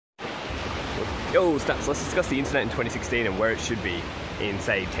Yo, Snaps, let's discuss the internet in 2016 and where it should be in,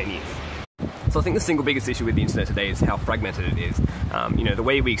 say, 10 years. So I think the single biggest issue with the internet today is how fragmented it is. The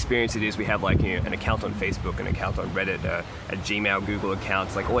way we experience it is we have like an account on Facebook, an account on Reddit, a Gmail, Google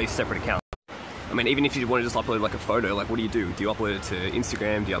accounts, like all these separate accounts. I mean, even if you want to just upload like a photo, like what do? Do you upload it to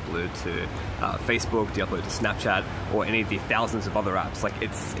Instagram? Do you upload it to Facebook? Do you upload it to Snapchat? Or any of the thousands of other apps? Like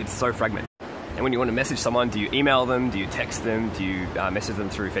it's so fragmented. And when you want to message someone, do you email them? Do you text them? Do you message them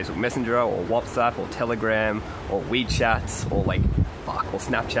through Facebook Messenger or WhatsApp or Telegram or WeChat or or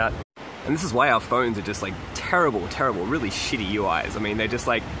Snapchat? And this is why our phones are just like terrible, really shitty UIs. I mean, they're just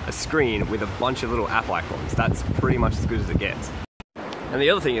like a screen with a bunch of little app icons. That's pretty much as good as it gets. And the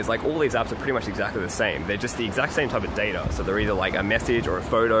other thing is, like, all these apps are pretty much exactly the same. They're just the exact same type of data. So they're either like a message or a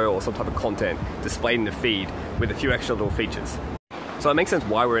photo or some type of content displayed in the feed with a few extra little features. So it makes sense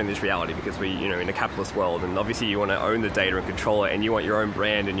why we're in this reality, because we, in a capitalist world, and obviously you want to own the data and control it, and you want your own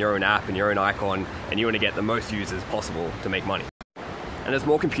brand and your own app and your own icon, and you want to get the most users possible to make money. And as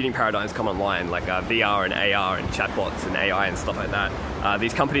more computing paradigms come online, like VR and AR and chatbots and AI and stuff like that,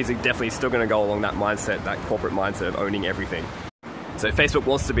 these companies are definitely still going to go along that mindset, that corporate mindset of owning everything. So Facebook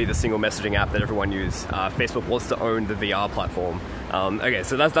wants to be the single messaging app that everyone uses. Facebook wants to own the VR platform. Okay,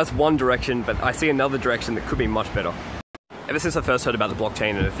 so that's one direction, but I see another direction that could be much better. Ever since I first heard about the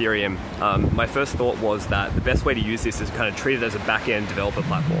blockchain and Ethereum, my first thought was that the best way to use this is to kind of treat it as a back-end developer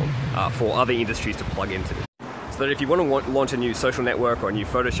platform for other industries to plug into. So that if you want to launch a new social network or a new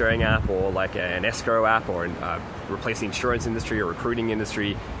photo sharing app or like an escrow app or replace the insurance industry or recruiting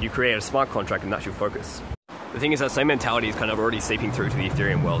industry, you create a smart contract and that's your focus. The thing is that same mentality is kind of already seeping through to the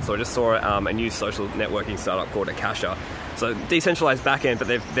Ethereum world. So I just saw a new social networking startup called Akasha. So decentralized backend, but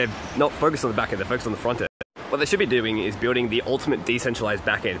they've not focused on the backend, they're focused on the front end. What they should be doing is building the ultimate decentralized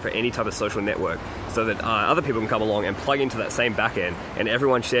backend for any type of social network so that other people can come along and plug into that same backend and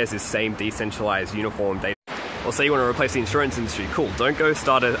everyone shares this same decentralized uniform data. Or say you want to replace the insurance industry, cool, don't go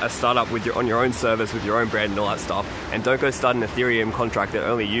start a startup on your own servers with your own brand and all that stuff, and don't go start an Ethereum contract that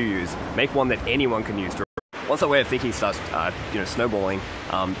only you use. Make one that anyone can use. Once that way of thinking starts snowballing,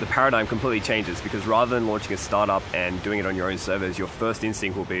 the paradigm completely changes, because rather than launching a startup and doing it on your own servers, your first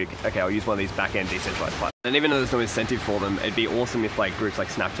instinct will be, okay, I'll use one of these back-end decentralized platforms. And even though there's no incentive for them, it'd be awesome if like groups like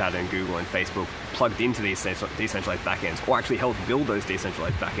Snapchat and Google and Facebook plugged into these decentralized backends, or actually helped build those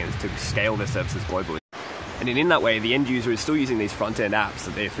decentralized backends to scale their services globally. And in that way, the end user is still using these front-end apps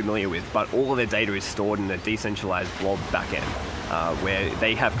that they're familiar with, but all of their data is stored in a decentralized blob backend, where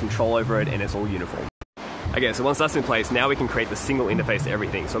they have control over it and it's all uniform. Okay, so once that's in place, now we can create the single interface to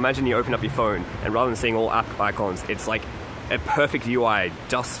everything. So imagine you open up your phone, and rather than seeing all app icons, it's like a perfect UI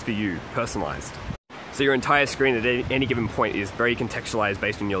just for you, personalized. So your entire screen at any given point is very contextualized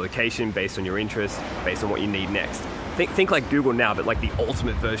based on your location, based on your interests, based on what you need next. Think like Google Now, but like the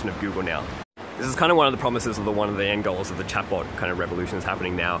ultimate version of Google Now. This is kind of one of the promises of one of the end goals of the chatbot kind of revolution that's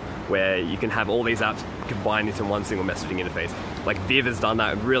happening now, where you can have all these apps combined into one single messaging interface. Like Viv has done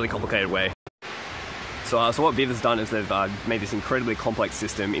that in a really complicated way. So what Viv has done is they've made this incredibly complex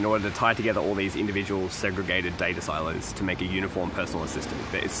system in order to tie together all these individual segregated data silos to make a uniform personal assistant.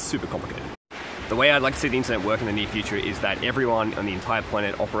 It's super complicated. The way I'd like to see the internet work in the near future is that everyone on the entire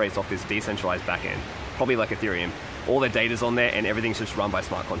planet operates off this decentralized backend, probably like Ethereum. All their data's on there and everything's just run by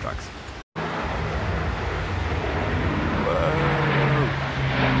smart contracts.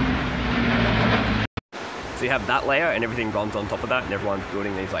 So you have that layer and everything runs on top of that, and everyone's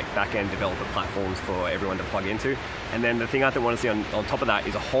building these like back-end developer platforms for everyone to plug into. And then the thing I want to see on top of that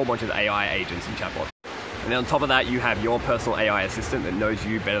is a whole bunch of AI agents and chatbots. And then on top of that, you have your personal AI assistant that knows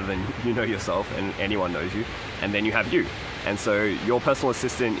you better than you know yourself and anyone knows you. And then you have you. And so your personal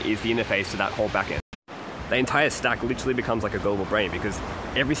assistant is the interface to that whole backend. The entire stack literally becomes like a global brain, because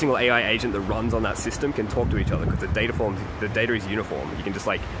every single AI agent that runs on that system can talk to each other, because the data is uniform. You can just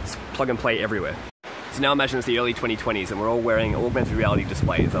like plug and play everywhere. So now imagine it's the early 2020s and we're all wearing augmented reality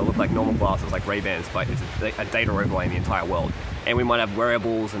displays that look like normal glasses, like Ray-Bans, but it's a data overlay in the entire world. And we might have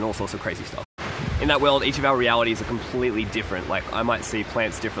wearables and all sorts of crazy stuff. In that world, each of our realities are completely different. Like I might see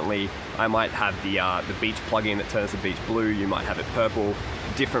plants differently, I might have the beach plugin that turns the beach blue, you might have it purple,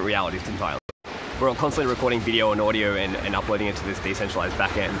 different realities entirely. We're all constantly recording video and audio and uploading it to this decentralized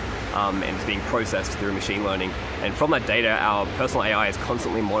backend, and it's being processed through machine learning. And from that data, our personal AI is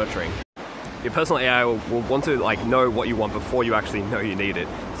constantly monitoring. Your personal AI will want to know what you want before you actually know you need it.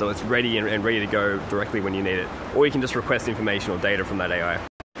 So it's ready and ready to go directly when you need it. Or you can just request information or data from that AI.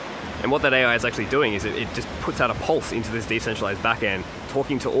 And what that AI is actually doing is it just puts out a pulse into this decentralized backend,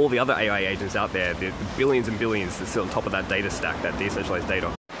 talking to all the other AI agents out there, the billions and billions that sit on top of that data stack, that decentralized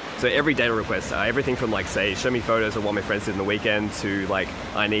data. So every data request, everything from like, say, show me photos of what my friends did in the weekend, to like,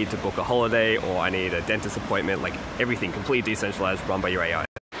 I need to book a holiday, or I need a dentist appointment, like everything completely decentralized, run by your AI.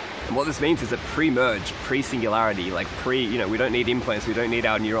 And what this means is that pre-merge, pre-singularity, like we don't need implants, we don't need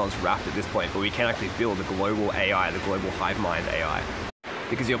our neurons wrapped at this point, but we can actually build a global AI, the global hive mind AI.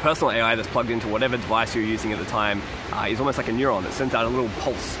 Because your personal AI that's plugged into whatever device you're using at the time is almost like a neuron that sends out a little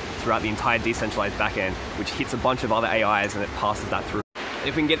pulse throughout the entire decentralized backend, which hits a bunch of other AIs and it passes that through.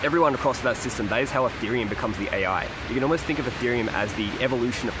 If we can get everyone across that system, that is how Ethereum becomes the AI. You can almost think of Ethereum as the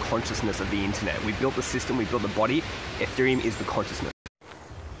evolution of consciousness of the internet. We built the system, we built the body. Ethereum is the consciousness.